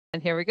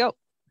And here we go.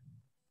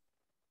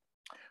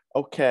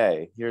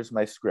 Okay, here's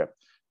my script.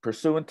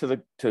 Pursuant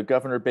to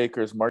Governor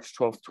Baker's March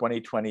 12th,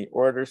 2020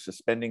 order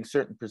suspending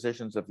certain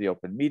provisions of the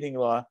open meeting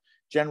law,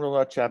 General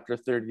Law, Chapter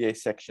 38,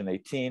 Section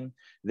 18,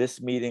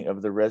 this meeting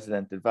of the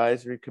Resident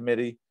Advisory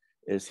Committee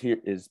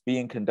is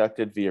being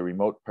conducted via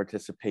remote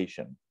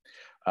participation.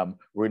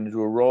 We're going to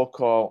do a roll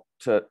call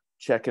to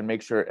check and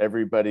make sure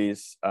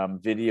everybody's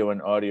video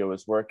and audio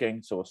is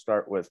working. So we'll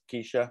start with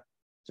Keisha.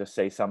 Just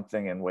say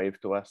something and wave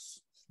to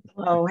us.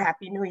 Hello,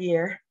 Happy New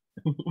Year.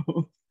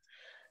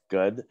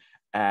 Good.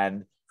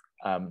 And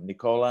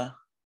Nicola.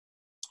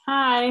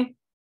 Hi.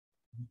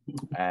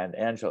 And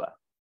Angela.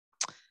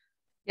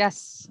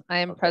 Yes, I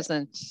am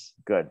present.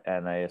 Good.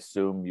 And I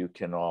assume you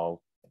can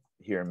all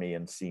hear me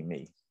and see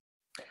me.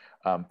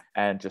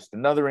 And just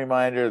another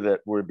reminder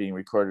that we're being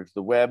recorded to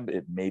the web.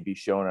 It may be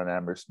shown on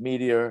Amherst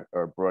Media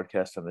or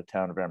broadcast on the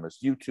Town of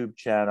Amherst YouTube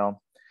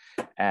channel.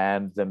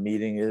 And the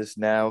meeting is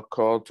now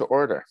called to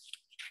order.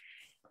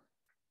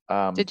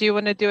 Did you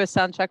want to do a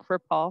sound check for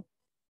Paul?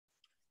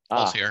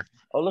 Paul's here.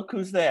 Oh, look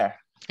who's there.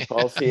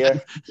 Paul's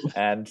here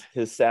and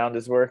his sound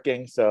is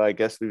working. So I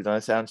guess we've done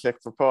a sound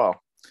check for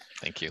Paul.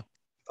 Thank you.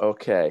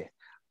 Okay.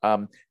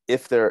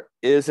 If there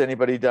is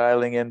anybody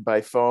dialing in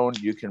by phone,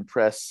 you can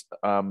press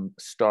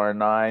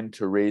 *9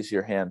 to raise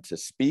your hand to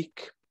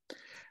speak.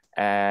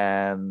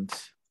 And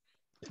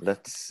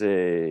let's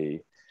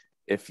see,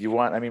 if you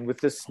want, I mean, with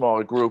this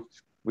small group,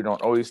 we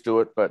don't always do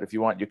it, but if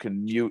you want, you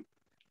can mute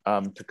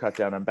to cut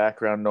down on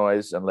background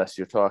noise. Unless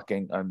you're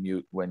talking,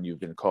 unmute when you've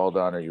been called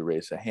on or you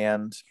raise a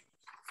hand.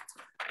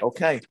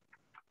 Okay.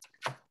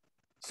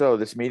 So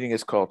this meeting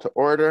is called to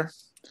order.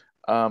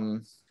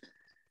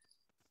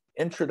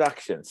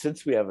 Introduction.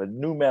 Since we have a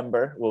new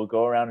member, we'll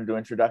go around and do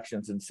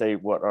introductions and say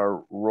what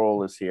our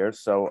role is here.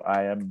 So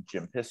I am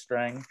Jim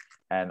Pistrang,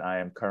 and I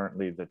am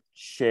currently the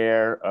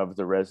chair of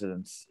the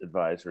Residents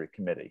Advisory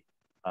Committee.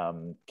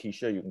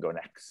 Keisha, you can go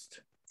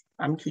next.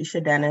 I'm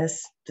Keisha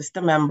Dennis, just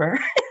a member.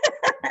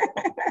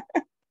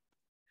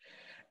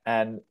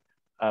 And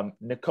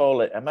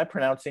Nicola, am I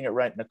pronouncing it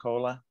right,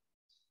 Nicola?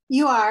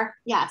 You are,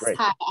 yes. Great.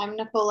 Hi, I'm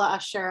Nicola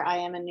Usher. I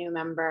am a new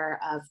member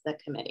of the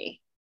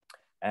committee.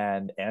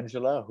 And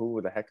Angela,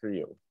 who the heck are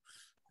you?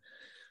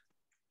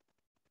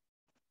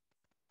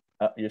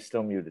 You're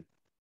still muted.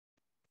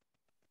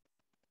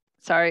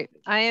 Sorry,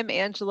 I am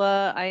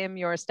Angela. I am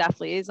your staff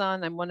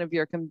liaison. I'm one of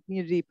your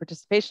community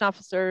participation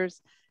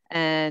officers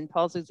and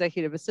Paul's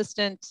executive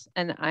assistant,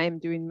 and I'm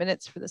doing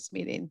minutes for this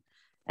meeting.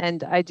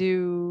 And I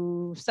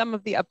do some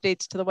of the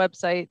updates to the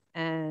website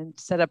and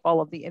set up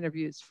all of the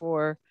interviews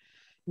for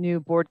new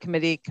board,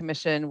 committee,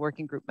 commission,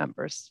 working group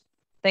members.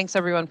 Thanks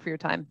everyone for your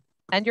time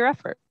and your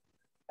effort.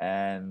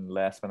 And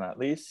last but not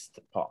least,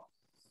 Paul.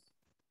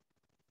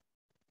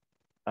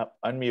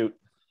 Unmute.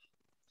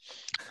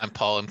 I'm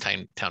Paul.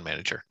 I'm town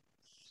manager.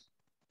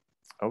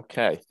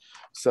 Okay.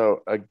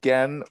 So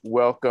again,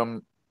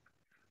 welcome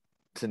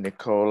to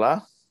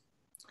Nicola.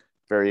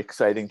 Very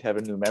exciting to have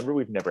a new member.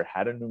 We've never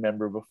had a new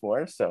member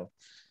before, so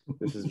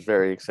this is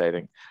very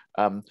exciting.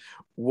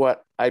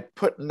 What I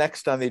put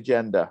next on the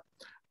agenda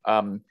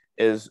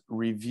is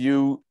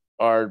review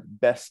our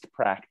best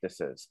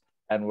practices.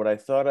 And what I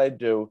thought I'd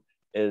do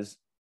is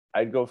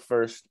I'd go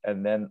first,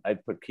 and then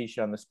I'd put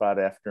Keisha on the spot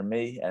after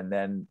me, and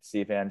then see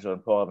if Angela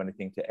and Paul have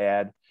anything to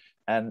add.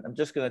 And I'm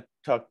just going to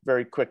talk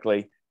very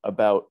quickly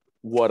about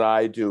what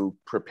I do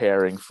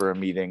preparing for a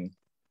meeting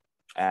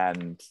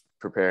and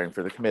preparing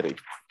for the committee.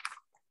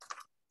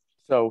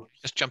 So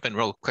just jump in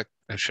real quick.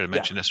 I should have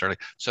mentioned this earlier.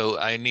 So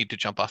I need to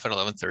jump off at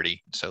 11:30.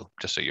 So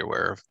just so you're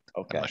aware of,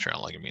 okay. I'm not sure how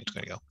long your meeting's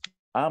going to go.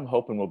 I'm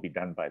hoping we'll be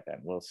done by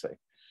then. We'll see.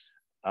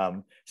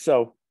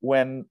 So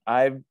when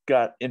I've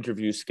got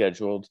interviews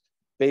scheduled,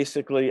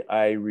 basically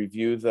I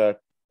review the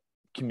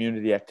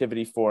community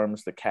activity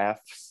forms, the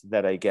CAFs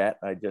that I get.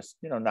 I just,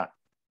 not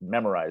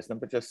memorize them,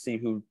 but just see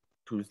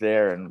who's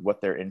there and what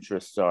their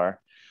interests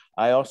are.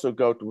 I also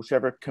go to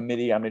whichever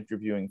committee I'm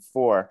interviewing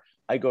for.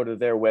 I go to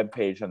their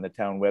webpage on the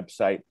town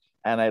website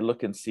and I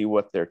look and see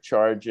what their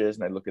charge is,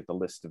 and I look at the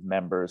list of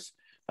members.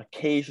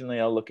 Occasionally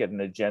I'll look at an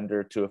agenda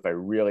or two if I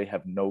really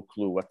have no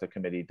clue what the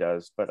committee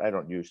does, but I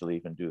don't usually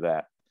even do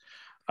that.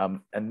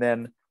 And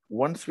then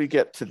once we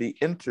get to the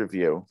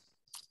interview,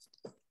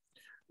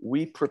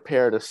 we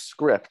prepared a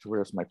script.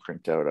 Where's my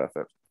printout of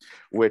it?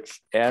 Which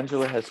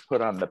Angela has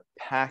put on the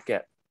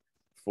packet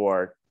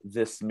for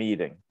this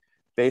meeting.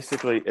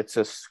 Basically, it's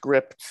a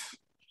script.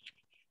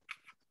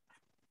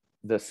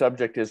 The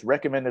subject is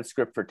recommended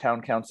script for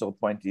town council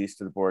appointees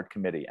to the board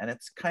committee. And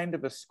it's kind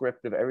of a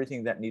script of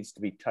everything that needs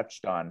to be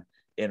touched on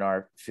in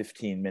our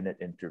 15-minute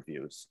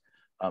interviews.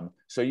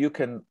 So you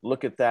can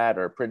look at that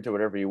or print it,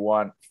 whatever you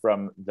want,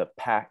 from the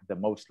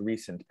most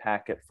recent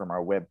packet from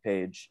our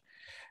webpage.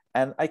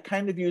 And I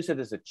kind of use it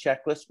as a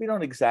checklist. We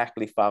don't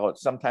exactly follow it.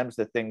 Sometimes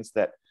the things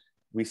that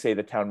we say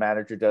the town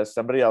manager does,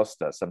 somebody else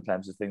does.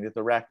 Sometimes the thing that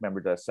the RAC member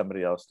does,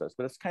 somebody else does.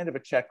 But it's kind of a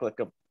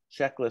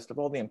checklist of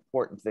all the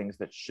important things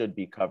that should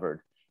be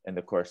covered in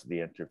the course of the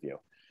interview.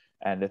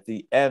 And at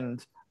the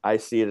end, I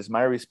see it as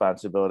my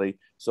responsibility.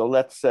 So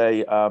let's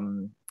say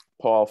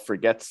Paul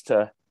forgets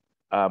to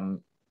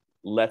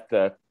let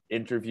the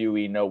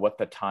interviewee know what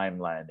the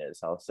timeline is.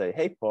 I'll say,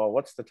 hey, Paul,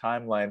 what's the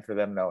timeline for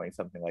them knowing,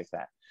 something like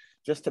that,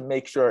 just to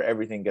make sure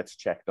everything gets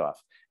checked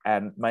off.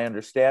 And my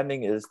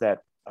understanding is that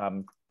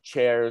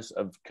chairs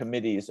of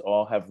committees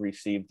all have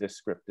received this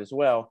script as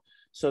well.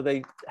 So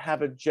they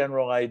have a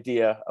general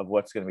idea of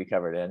what's going to be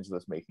covered.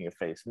 Angela's making a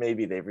face.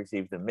 Maybe they've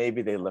received them,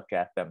 maybe they look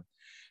at them.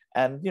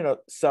 And, you know,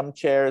 some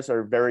chairs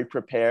are very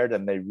prepared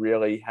and they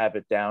really have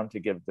it down to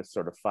give this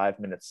sort of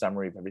 5-minute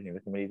summary of everything the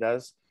committee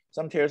does.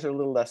 Some chairs are a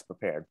little less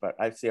prepared, but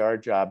I see our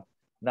job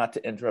not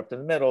to interrupt in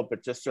the middle,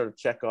 but just sort of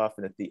check off,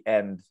 and at the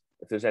end,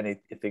 if there's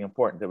anything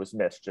important that was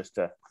missed, just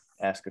to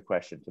ask a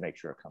question to make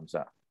sure it comes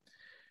up.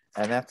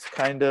 And that's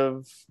kind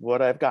of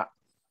what I've got.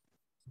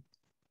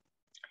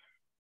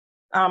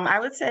 I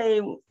would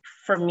say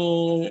for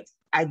me,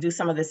 I do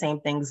some of the same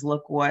things,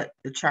 look what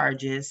the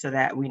charge is so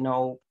that we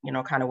know, you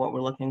know, kind of what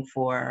we're looking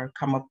for,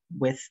 come up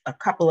with a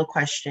couple of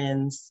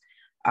questions,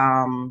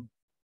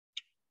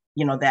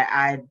 you know, that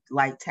I'd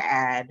like to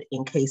add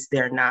in case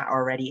they're not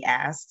already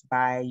asked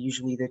by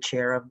usually the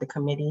chair of the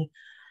committee,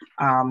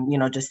 you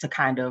know, just to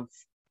kind of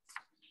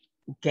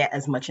get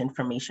as much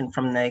information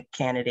from the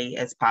candidate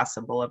as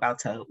possible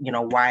about, you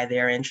know, why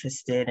they're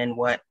interested and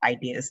what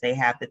ideas they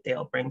have that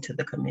they'll bring to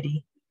the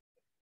committee.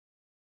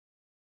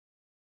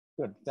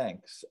 Good,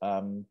 thanks.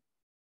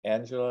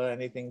 Angela,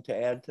 anything to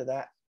add to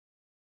that?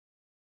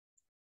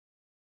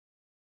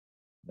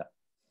 No.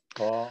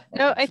 Paul?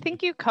 No, I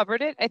think you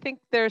covered it. I think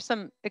there's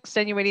some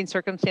extenuating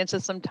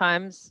circumstances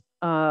sometimes,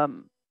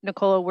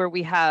 Nicola, where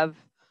we have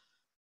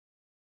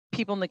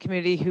people in the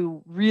community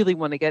who really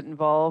want to get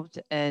involved.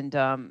 And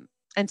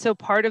so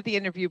part of the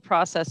interview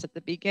process at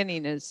the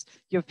beginning is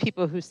you have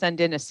people who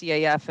send in a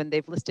CAF and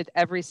they've listed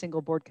every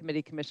single board,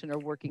 committee, commission, or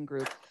working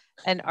group.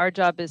 And our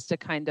job is to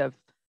kind of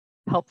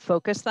help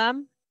focus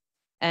them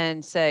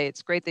and say,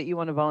 it's great that you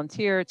want to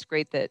volunteer. It's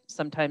great that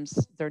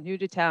sometimes they're new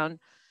to town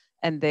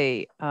and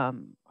they are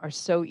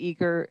so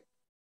eager.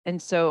 And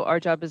so our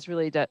job is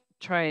really to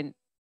try and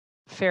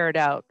ferret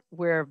out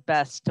where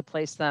best to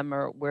place them,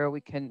 or where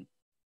we can,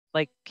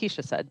 like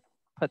Keisha said,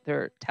 put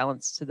their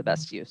talents to the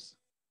best use.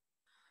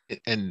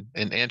 And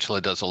Angela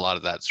does a lot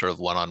of that sort of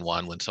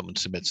one-on-one when someone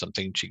submits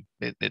something.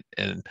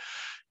 And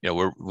you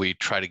know, we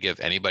try to give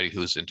anybody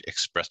who's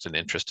expressed an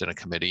interest in a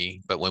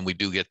committee, but when we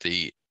do get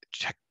the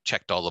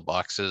checked all the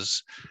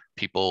boxes,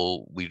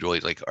 people, we really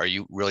like, are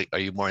you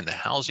more in the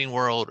housing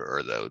world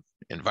or the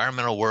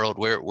environmental world?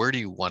 Where do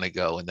you want to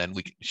go? And then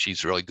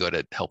she's really good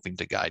at helping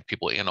to guide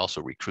people and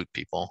also recruit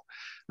people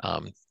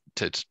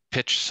to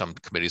pitch some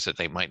committees that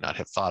they might not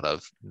have thought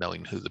of,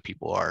 knowing who the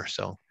people are.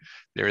 So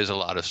there is a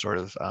lot of sort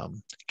of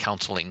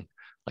counseling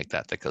like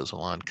that goes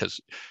along, because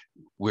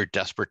we're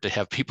desperate to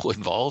have people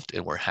involved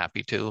and we're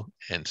happy to.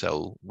 And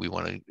so we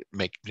want to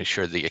make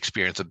sure the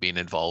experience of being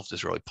involved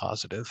is really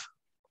positive.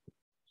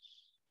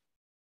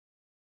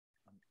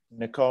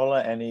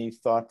 Nicola, any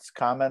thoughts,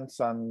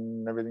 comments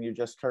on everything you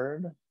just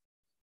heard?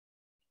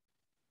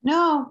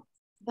 No,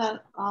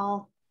 that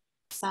all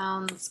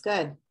sounds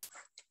good.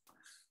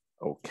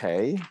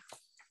 Okay. In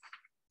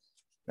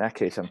that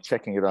case, I'm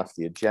checking it off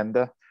the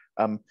agenda.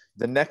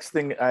 The next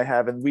thing I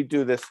have, and we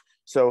do this,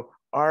 so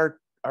our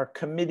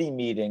committee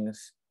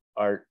meetings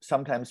are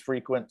sometimes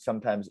frequent,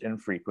 sometimes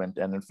infrequent.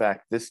 And in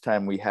fact, this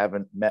time we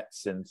haven't met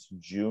since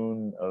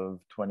June of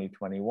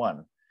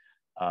 2021.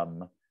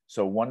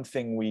 So one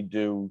thing we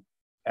do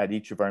at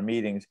each of our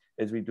meetings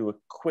is we do a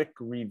quick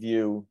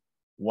review,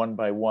 one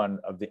by one,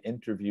 of the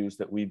interviews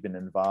that we've been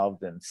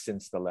involved in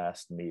since the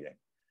last meeting.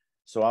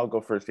 So I'll go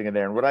first thing in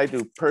there. And what I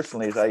do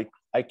personally is I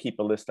keep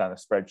a list on a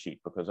spreadsheet,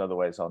 because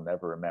otherwise I'll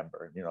never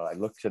remember. You know, I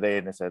looked today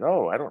and I said,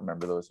 oh, I don't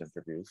remember those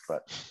interviews,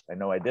 but I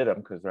know I did them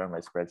because they're on my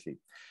spreadsheet.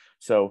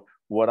 So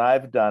what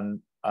I've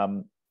done,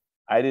 I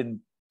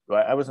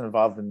wasn't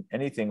involved in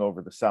anything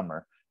over the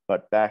summer,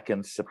 but back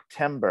in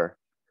September,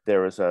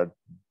 there was a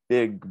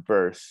big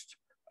burst.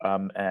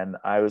 And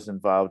I was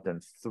involved in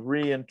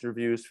 3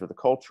 interviews for the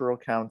Cultural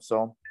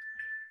Council,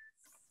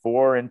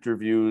 4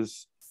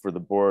 interviews for the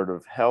Board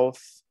of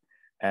Health,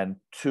 and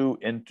 2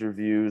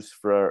 interviews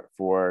for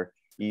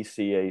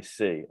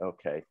ECAC.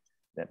 Okay,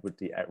 that would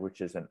be, which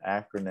is an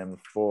acronym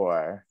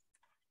for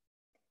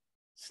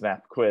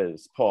Snap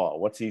Quiz.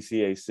 Paul, what's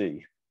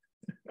ECAC?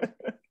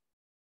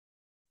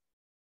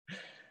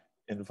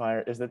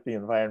 Is it the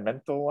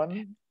environmental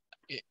one?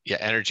 Yeah,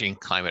 Energy and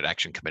Climate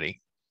Action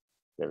Committee.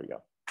 There we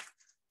go.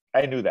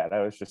 I knew that.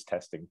 I was just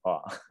testing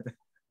Paul.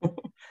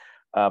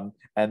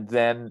 And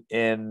then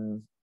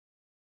in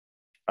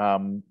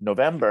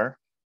November,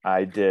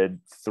 I did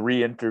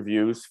 3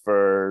 interviews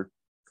for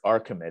our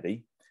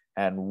committee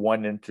and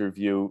 1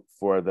 interview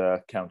for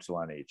the Council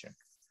on Aging.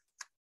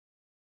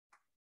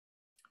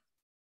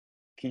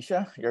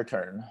 Keisha, your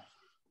turn.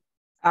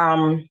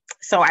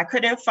 So I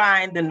couldn't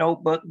find the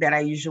notebook that I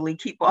usually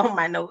keep all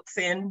my notes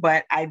in,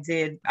 but I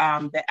did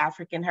the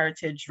African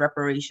Heritage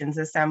Reparations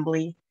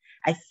Assembly.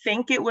 I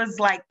think it was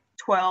like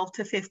 12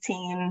 to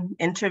 15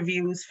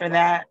 interviews for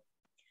that.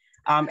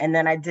 And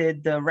then I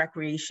did the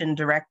recreation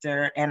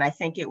director, and I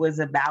think it was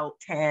about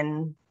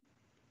 10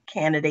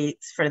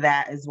 candidates for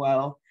that as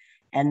well.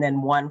 And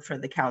then 1 for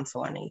the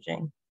Council on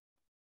Aging.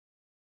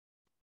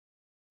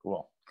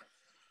 Cool.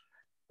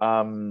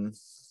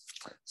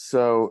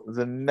 So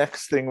the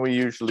next thing we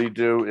usually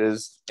do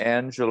is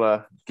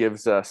Angela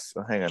gives us,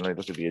 oh, hang on, let me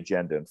look at the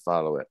agenda and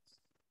follow it.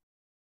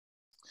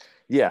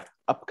 Yeah,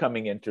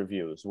 upcoming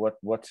interviews.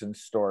 What's in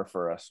store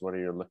for us? What are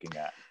you looking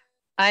at?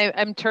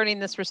 I'm turning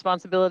this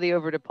responsibility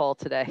over to Paul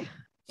today.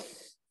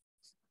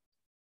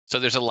 So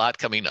there's a lot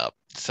coming up.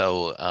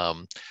 So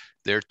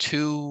there are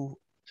 2,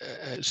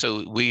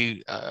 so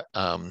we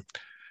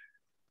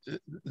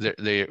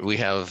we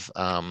have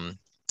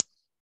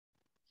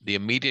the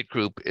immediate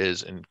group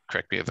is, and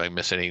correct me if I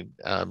miss any,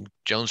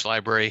 Jones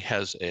Library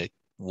has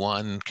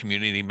 1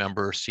 community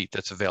member seat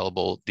that's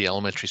available. The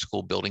elementary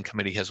school building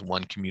committee has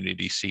 1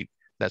 community seat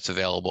that's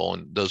available,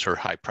 and those are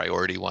high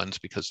priority ones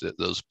because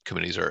those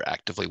committees are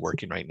actively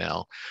working right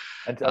now.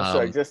 And I'm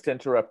sorry, just to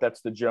interrupt,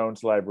 that's the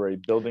Jones Library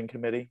Building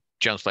Committee?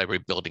 Jones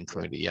Library Building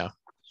Committee, yeah.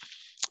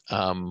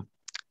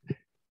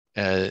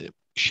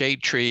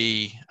 Shade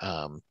Tree,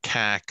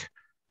 CAC,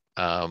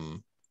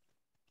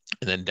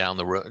 and then down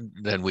the road,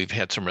 then we've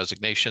had some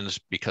resignations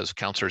because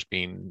counselors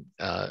being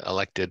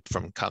elected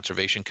from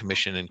Conservation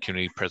Commission and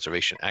Community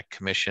Preservation Act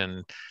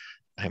Commission.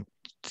 I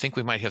think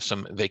we might have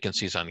some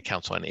vacancies on the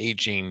Council on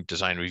Aging,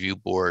 Design Review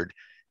Board,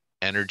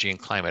 Energy and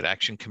Climate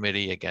Action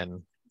Committee,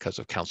 again, because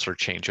of counselor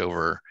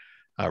changeover,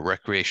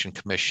 Recreation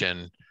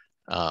Commission.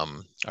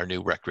 Our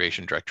new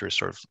recreation director is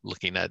sort of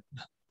looking at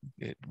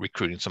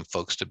recruiting some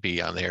folks to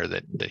be on there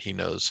that he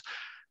knows.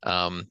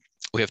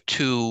 We have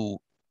 2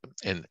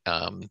 and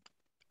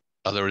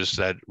others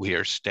that we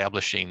are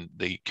establishing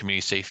the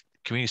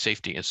Community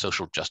Safety and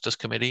Social Justice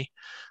Committee.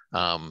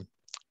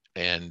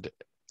 And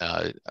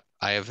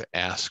I have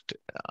asked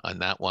on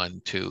that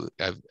one to,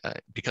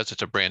 because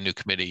it's a brand new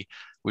committee,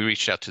 we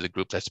reached out to the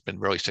group that's been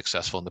really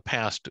successful in the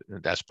past.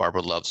 That's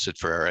Barbara Love, Sid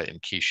Ferreira, and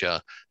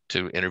Keisha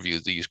to interview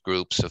these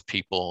groups of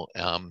people.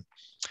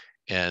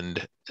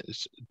 And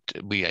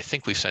I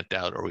think we sent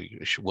out, or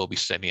will be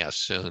sending out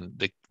soon,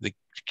 the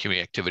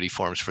community activity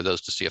forms for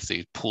those to see if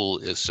the pool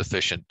is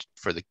sufficient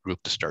for the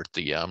group to start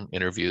the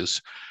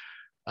interviews.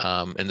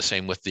 And the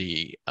same with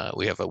the,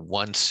 we have a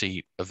 1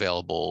 seat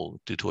available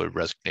due to a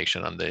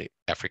resignation on the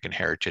African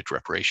Heritage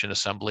Reparation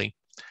Assembly.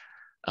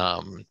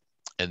 And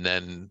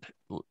then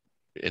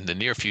in the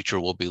near future,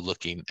 we'll be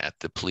looking at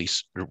the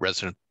police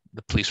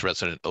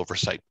resident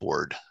oversight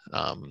board,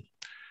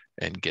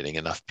 and getting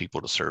enough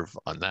people to serve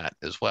on that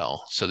as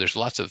well. So there's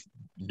lots of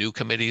new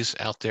committees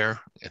out there.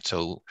 And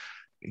so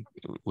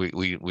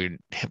we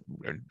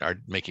are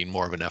making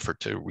more of an effort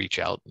to reach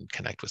out and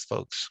connect with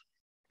folks.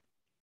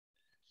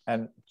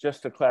 And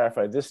just to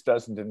clarify, this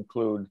doesn't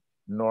include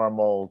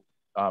normal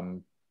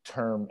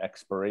term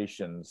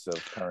expirations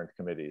of current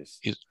committees.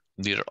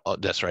 These are,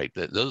 that's right.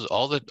 Those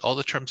all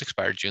the terms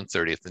expired June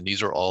 30th, and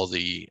these are all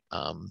the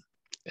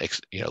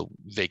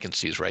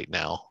vacancies right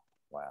now.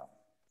 Wow.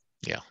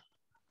 Yeah.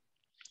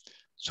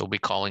 So we'll be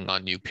calling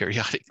on you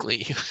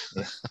periodically.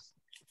 Yeah.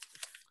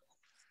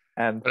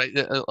 And but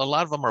a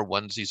lot of them are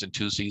onesies and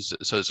twosies.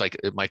 So it's like,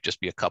 it might just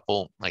be a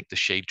couple, like the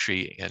Shade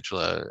Tree,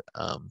 Angela,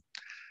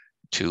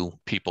 2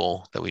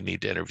 people that we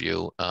need to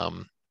interview.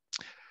 But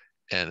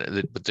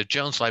the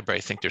Jones Library,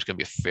 I think there's going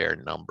to be a fair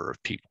number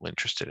of people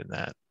interested in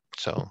that.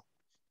 So.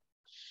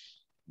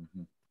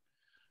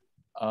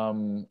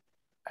 I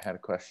had a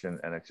question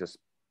and it just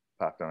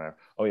popped on there.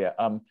 Oh yeah.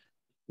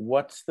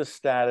 What's the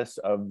status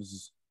of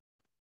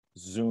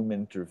Zoom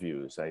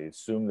interviews? I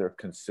assume they're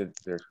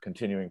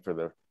continuing for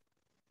the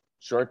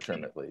short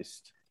term at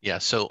least. Yeah,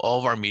 so all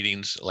of our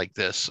meetings like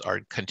this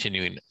are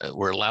continuing.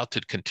 We're allowed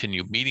to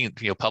continue meeting,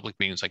 public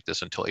meetings like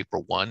this until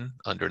April 1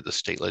 under the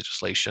state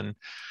legislation.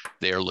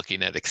 They are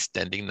looking at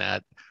extending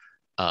that.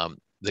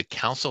 The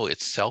council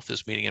itself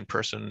is meeting in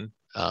person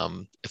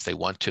if they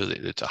want to.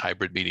 It's a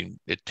hybrid meeting.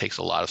 It takes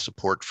a lot of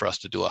support for us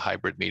to do a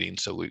hybrid meeting.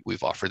 So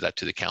we've offered that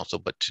to the council,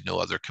 but to no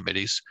other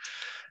committees.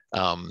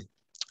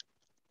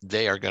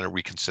 They are going to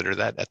reconsider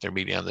that at their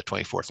meeting on the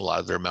 24th. A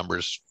lot of their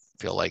members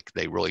feel like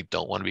they really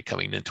don't want to be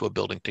coming into a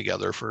building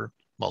together for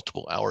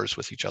multiple hours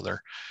with each other.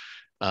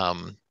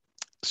 And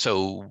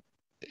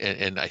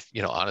I,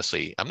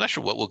 honestly, I'm not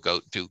sure what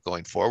we'll do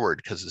going forward,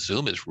 because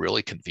Zoom is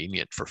really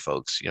convenient for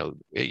folks.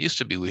 It used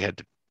to be we had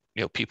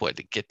to, people had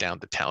to get down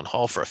to town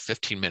hall for a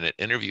 15-minute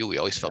interview. We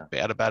always felt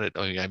bad about it.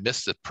 I mean, I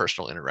miss the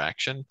personal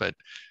interaction, but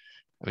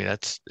I mean,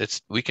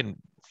 we can,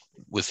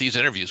 with these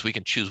interviews, we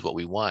can choose what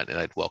we want, and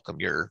I'd welcome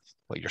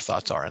what your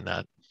thoughts are on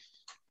that.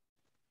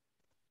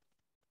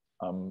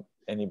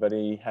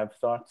 Anybody have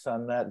thoughts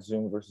on that,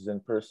 Zoom versus in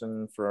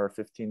person for our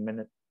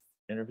 15-minute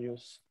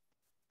interviews?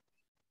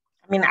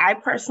 I mean, I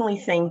personally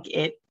think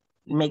it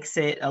makes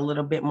it a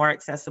little bit more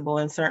accessible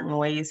in certain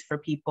ways for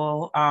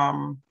people,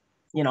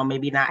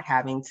 maybe not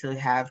having to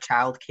have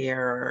childcare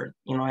or,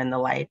 and the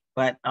like.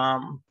 But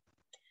I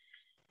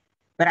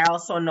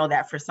also know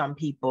that for some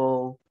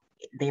people,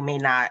 they may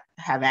not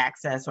have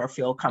access or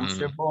feel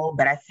comfortable,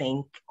 but I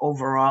think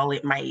overall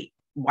it might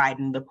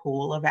widen the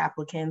pool of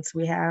applicants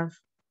we have.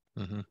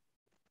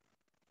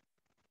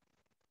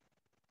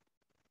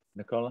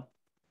 Nicola?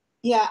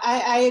 Yeah,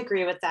 I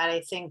agree with that.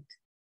 I think,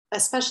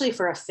 especially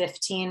for a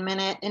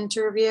 15-minute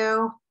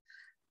interview,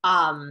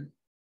 I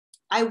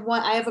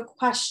have a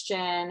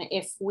question.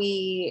 If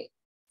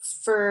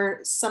for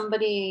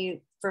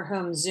somebody for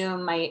whom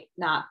Zoom might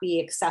not be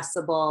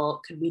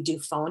accessible, could we do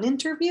phone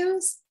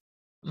interviews?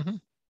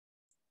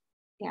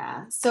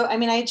 Yeah. So, I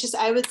mean,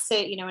 I would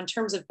say, in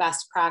terms of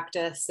best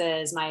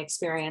practices, my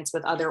experience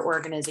with other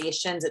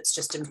organizations, it's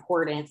just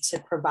important to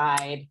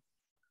provide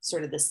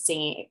sort of the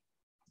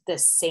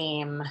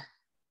same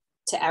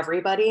to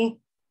everybody,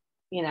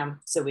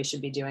 so we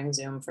should be doing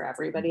Zoom for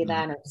everybody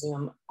then, or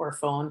Zoom or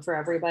phone for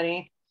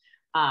everybody.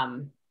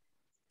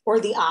 Or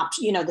the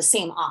option, the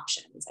same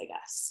options, I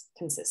guess,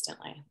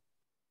 consistently.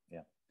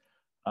 Yeah.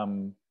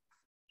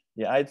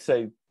 Yeah, I'd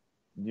say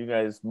you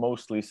guys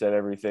mostly said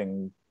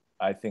everything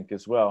I think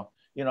as well.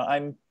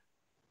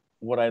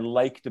 What I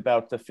liked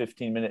about the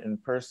 15-minute in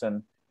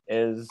person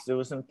is it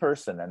was in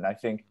person. And I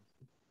think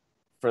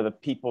for the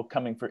people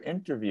coming for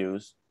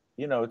interviews,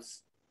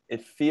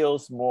 it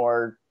feels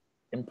more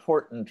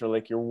important, or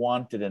like you're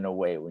wanted in a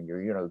way when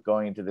you're,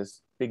 going into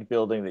this big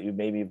building that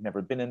you've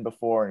never been in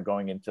before, and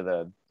going into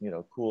the,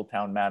 cool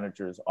town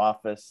manager's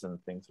office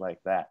and things like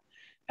that.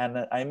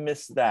 And I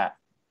miss that.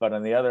 But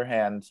on the other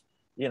hand,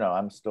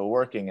 I'm still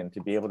working, and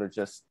to be able to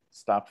just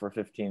stop for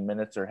 15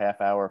 minutes or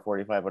half hour,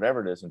 45,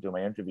 whatever it is, and do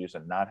my interviews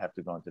and not have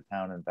to go into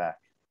town and back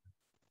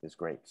is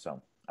great.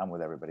 So I'm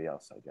with everybody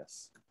else, I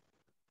guess.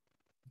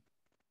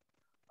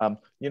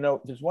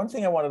 There's one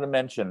thing I wanted to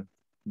mention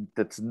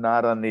that's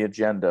not on the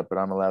agenda, but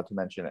I'm allowed to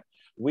mention it.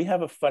 We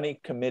have a funny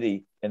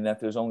committee in that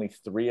there's only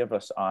 3 of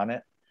us on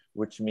it,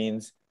 which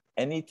means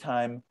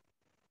anytime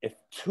if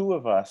 2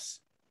 of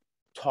us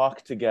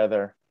talk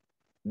together,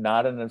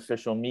 not an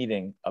official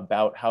meeting,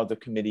 about how the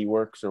committee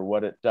works or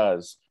what it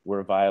does,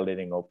 we're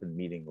violating open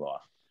meeting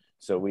law.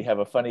 So we have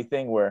a funny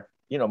thing where,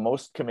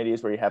 most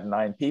committees where you have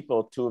 9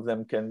 people, 2 of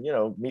them can,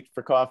 meet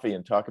for coffee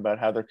and talk about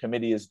how their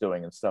committee is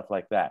doing and stuff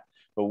like that.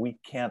 But we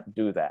can't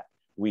do that.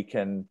 We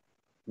can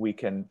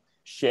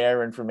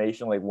share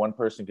information, like one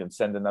person can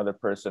send another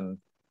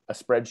person a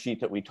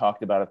spreadsheet that we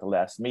talked about at the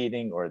last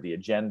meeting or the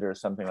agenda or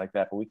something like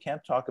that, but we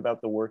can't talk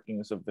about the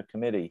workings of the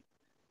committee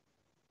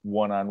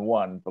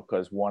one-on-one,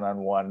 because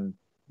one-on-one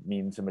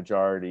means a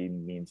majority,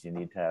 means you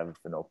need to have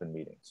an open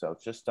meeting. So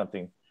it's just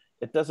something,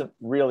 it doesn't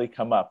really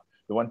come up.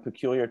 The one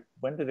peculiar,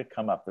 when did it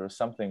come up? There was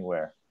something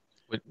where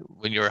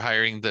when you were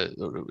hiring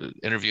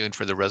interviewing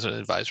for the resident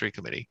advisory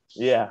committee.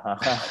 Yeah.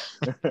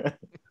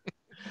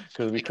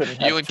 Because we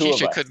couldn't have you and 2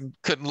 Keisha of us.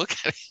 couldn't look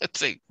at it and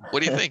say,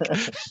 what do you think?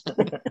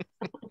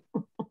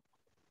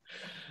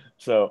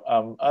 So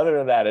other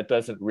than that, it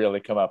doesn't really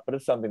come up, but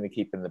it's something to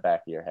keep in the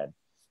back of your head.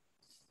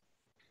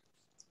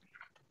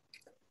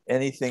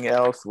 Anything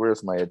else?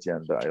 Where's my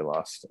agenda? I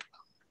lost it.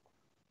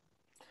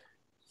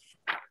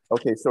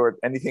 Okay, so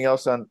anything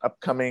else on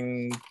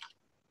upcoming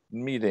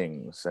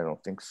meetings? I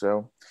don't think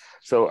so.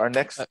 So our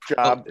next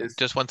job is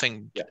just one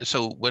thing. Yeah.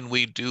 So when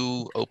we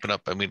do open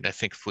up, I mean, I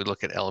think if we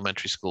look at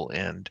elementary school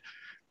and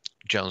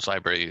Jones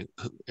Library,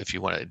 if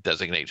you want to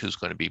designate who's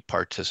going to be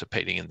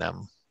participating in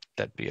them,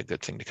 that'd be a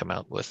good thing to come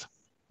out with.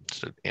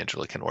 So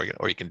Angela can organize,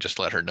 or you can just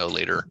let her know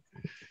later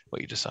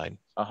what you decide.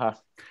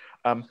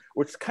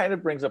 Which kind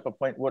of brings up a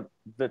point, what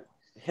the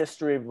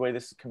history of the way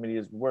this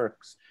committee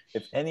works.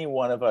 If any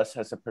one of us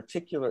has a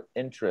particular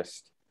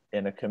interest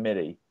in a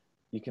committee,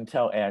 you can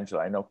tell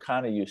Angela. I know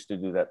Connie used to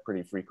do that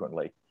pretty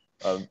frequently.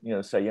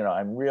 Say,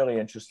 I'm really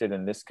interested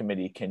in this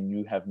committee. Can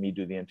you have me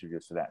do the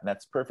interviews for that? And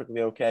that's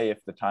perfectly okay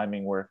if the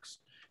timing works.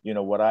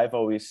 What I've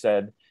always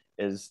said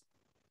is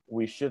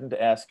we shouldn't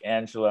ask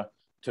Angela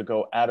to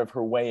go out of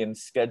her way in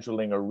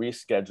scheduling or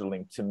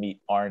rescheduling to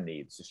meet our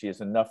needs. So she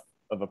has enough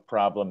of a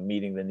problem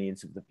meeting the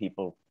needs of the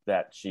people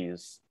that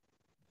she's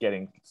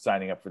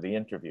signing up for the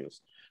interviews.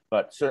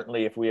 But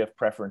certainly if we have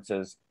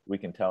preferences, we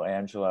can tell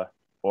Angela,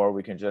 or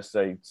we can just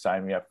say,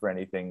 sign me up for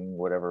anything,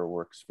 whatever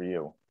works for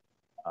you.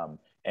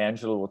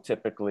 Angela will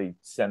typically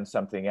send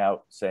something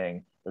out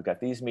saying, we've got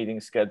these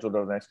meetings scheduled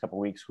over the next couple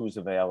of weeks, who's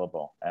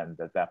available? And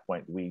at that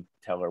point, we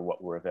tell her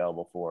what we're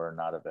available for or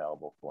not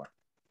available for.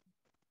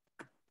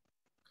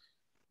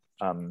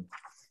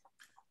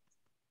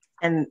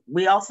 And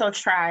we also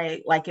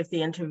try, like if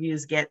the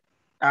interviews get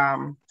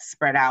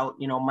spread out,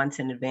 months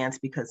in advance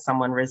because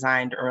someone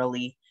resigned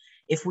early,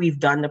 if we've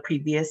done the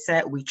previous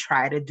set, we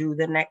try to do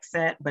the next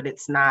set, but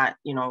it's not,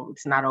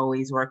 it's not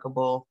always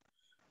workable.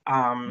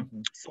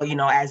 So,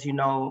 as you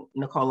know,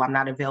 Nicole, I'm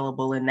not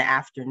available in the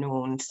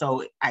afternoon.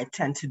 So I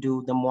tend to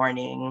do the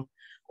morning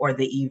or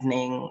the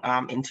evening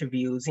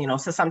interviews,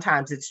 so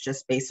sometimes it's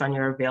just based on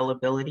your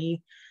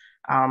availability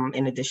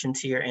in addition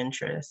to your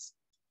interests.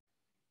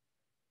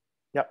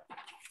 Yep,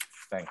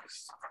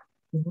 thanks.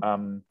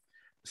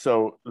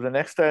 So the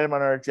next item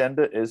on our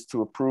agenda is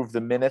to approve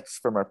the minutes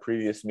from our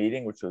previous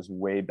meeting, which was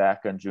way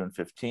back on June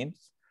 15th.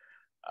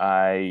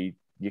 I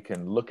you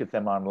can look at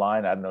them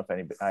online. I don't know if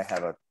anybody, I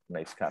have a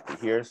nice copy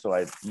here. So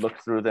I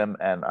looked through them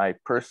and I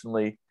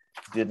personally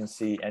didn't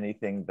see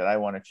anything that I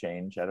want to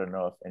change. I don't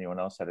know if anyone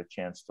else had a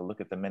chance to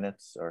look at the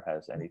minutes or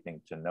has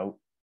anything to note.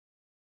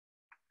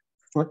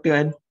 Look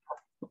good.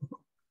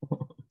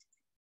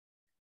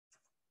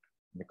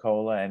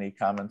 Nicola, any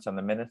comments on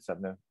the minutes?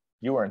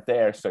 You weren't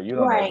there, so you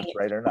don't know if it's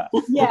right or not.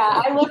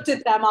 Yeah, I looked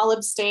at them. I'll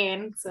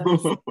abstain. So,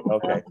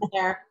 okay.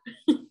 There.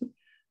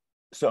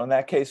 So in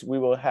that case, we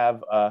will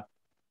have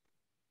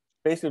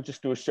basically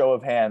just do a show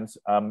of hands.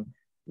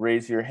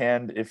 Raise your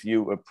hand if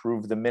you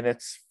approve the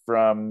minutes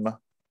from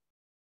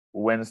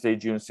Wednesday,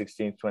 June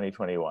 16th,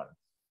 2021.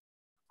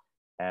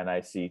 And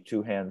I see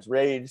 2 hands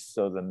raised,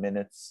 so the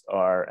minutes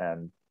are,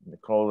 and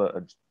Nicola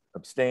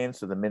abstained,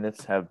 so the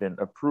minutes have been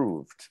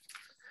approved.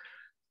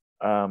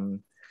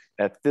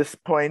 At this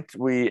point,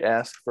 we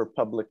asked for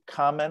public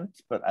comment,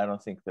 but I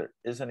don't think there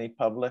is any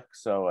public,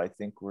 so I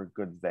think we're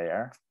good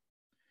there.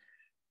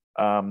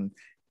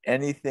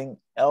 Anything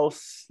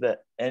else that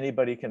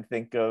anybody can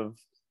think of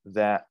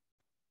that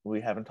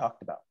we haven't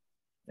talked about?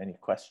 Any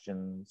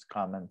questions,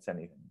 comments,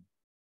 anything?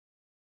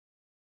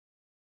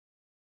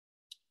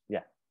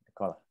 Yeah,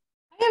 Nicola.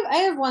 I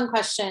have one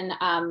question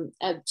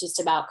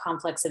just about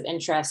conflicts of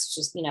interest.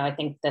 Just, you know, I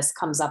think this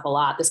comes up a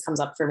lot. This comes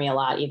up for me a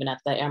lot, even at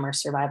the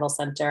Amherst Survival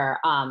Center.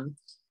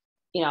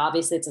 You know,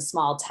 obviously it's a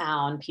small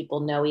town, people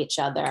know each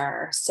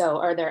other. So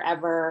are there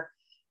ever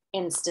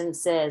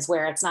instances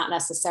where it's not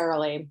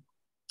necessarily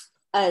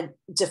a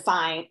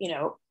defined, you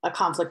know, a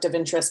conflict of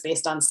interest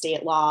based on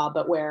state law,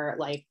 but where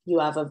like you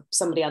have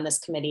somebody on this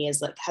committee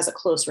is like has a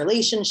close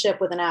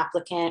relationship with an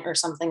applicant or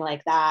something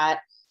like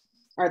that?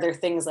 Are there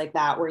things like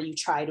that where you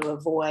try to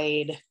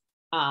avoid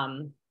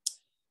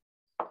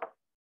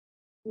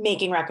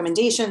making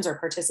recommendations or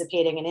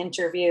participating in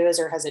interviews,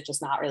 or has it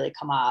just not really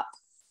come up?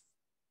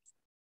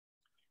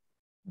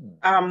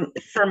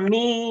 For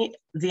me,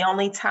 the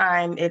only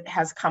time it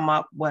has come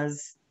up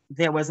was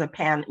there was a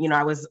panel, you know,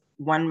 I was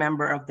one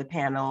member of the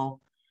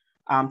panel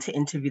to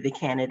interview the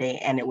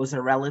candidate, and it was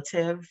a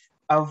relative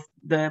of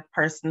the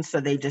person, so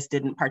they just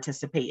didn't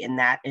participate in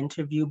that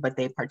interview, but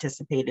they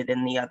participated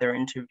in the other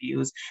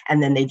interviews,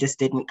 and then they just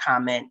didn't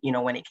comment, you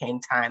know, when it came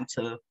time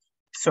to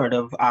sort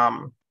of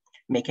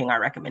making our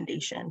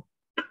recommendation.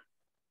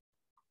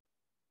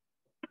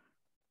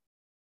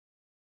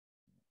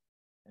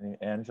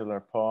 Angela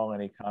or Paul,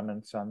 any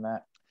comments on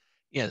that?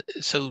 Yeah,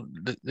 so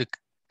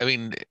I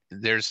mean,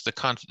 there's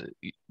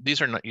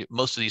these are not,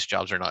 most of these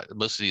jobs are not,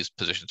 most of these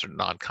positions are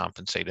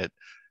non-compensated.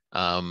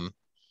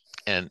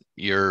 And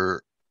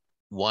you're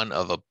one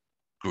of a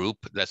group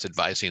that's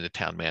advising the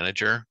town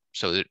manager.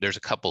 So there's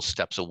a couple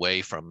steps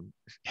away from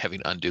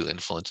having undue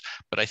influence.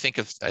 But I think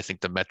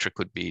the metric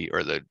would be,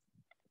 or the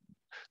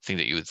thing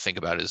that you would think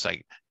about is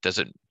like,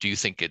 do you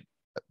think it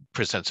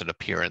presents an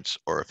appearance,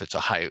 or if it's a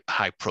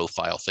high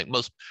profile thing?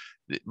 Most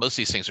of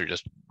these things are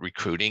just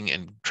recruiting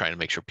and trying to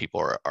make sure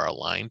people are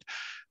aligned.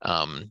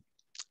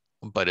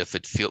 But if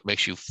it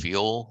makes you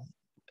feel,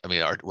 I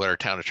mean, what our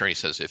town attorney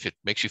says, if it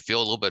makes you feel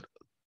a little bit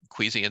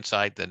queasy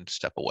inside, then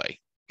step away,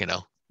 you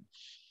know?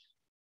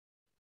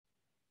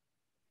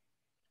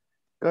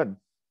 Good.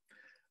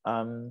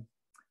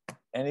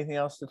 Anything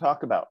else to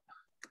talk about?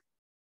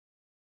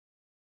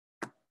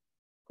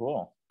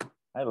 Cool.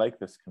 I like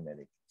this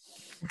committee.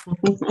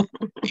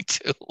 Me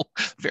too.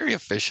 Very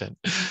efficient.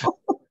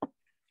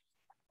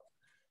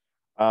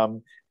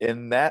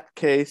 In that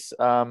case,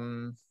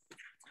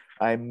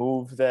 I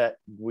move that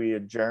we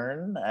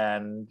adjourn,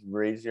 and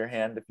raise your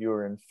hand if you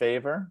are in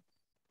favor.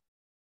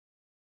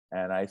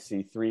 And I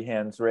see 3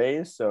 hands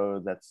raised,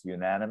 so that's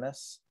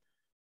unanimous.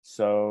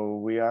 So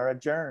we are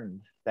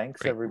adjourned.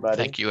 Thanks, Great. everybody.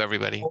 Thank you,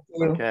 everybody. Thank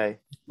you. Okay.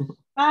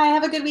 Bye,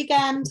 have a good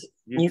weekend.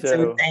 You too.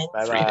 Too. Thanks.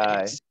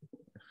 Bye-bye.